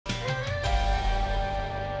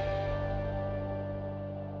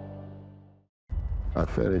I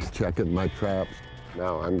finished checking my traps.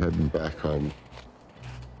 Now I'm heading back home.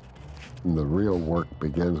 And the real work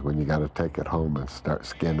begins when you got to take it home and start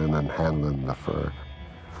skinning and handling the fur.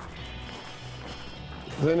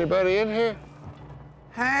 Is anybody in here?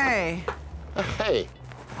 Hey. Hey,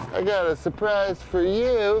 I got a surprise for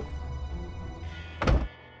you.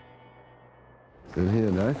 Isn't he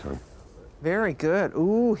a nice one? Very good.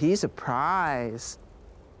 Ooh, he's a prize.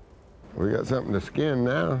 We got something to skin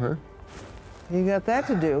now, huh? You got that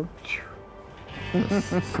to do. A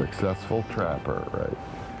successful trapper, right?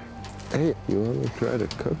 Hey, you want to try to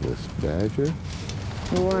cook this badger?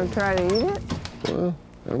 You want to try to eat it? Well,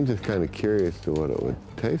 I'm just kind of curious to what it would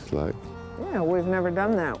taste like. Yeah, we've never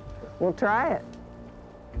done that. We'll try it.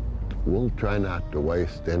 We'll try not to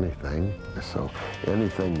waste anything, so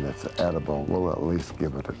anything that's edible, we'll at least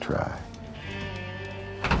give it a try.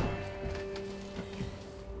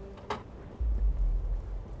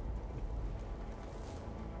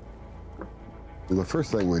 The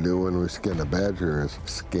first thing we do when we skin a badger is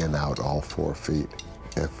skin out all 4 feet.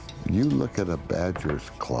 If you look at a badger's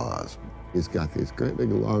claws, he's got these great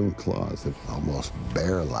big long claws that are almost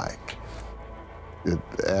bear-like. It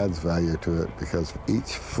adds value to it because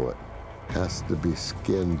each foot has to be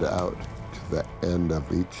skinned out to the end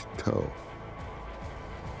of each toe.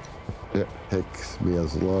 It takes me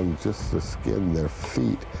as long just to skin their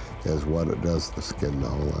feet as what it does to skin the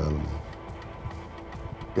whole animal.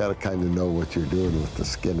 You gotta kind of know what you're doing with the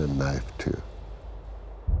skinning knife, too.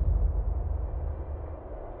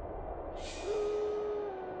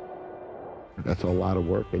 That's a lot of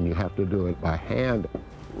work, and you have to do it by hand,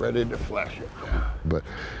 ready to flesh it. But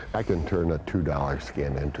I can turn a $2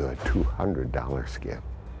 skin into a $200 skin.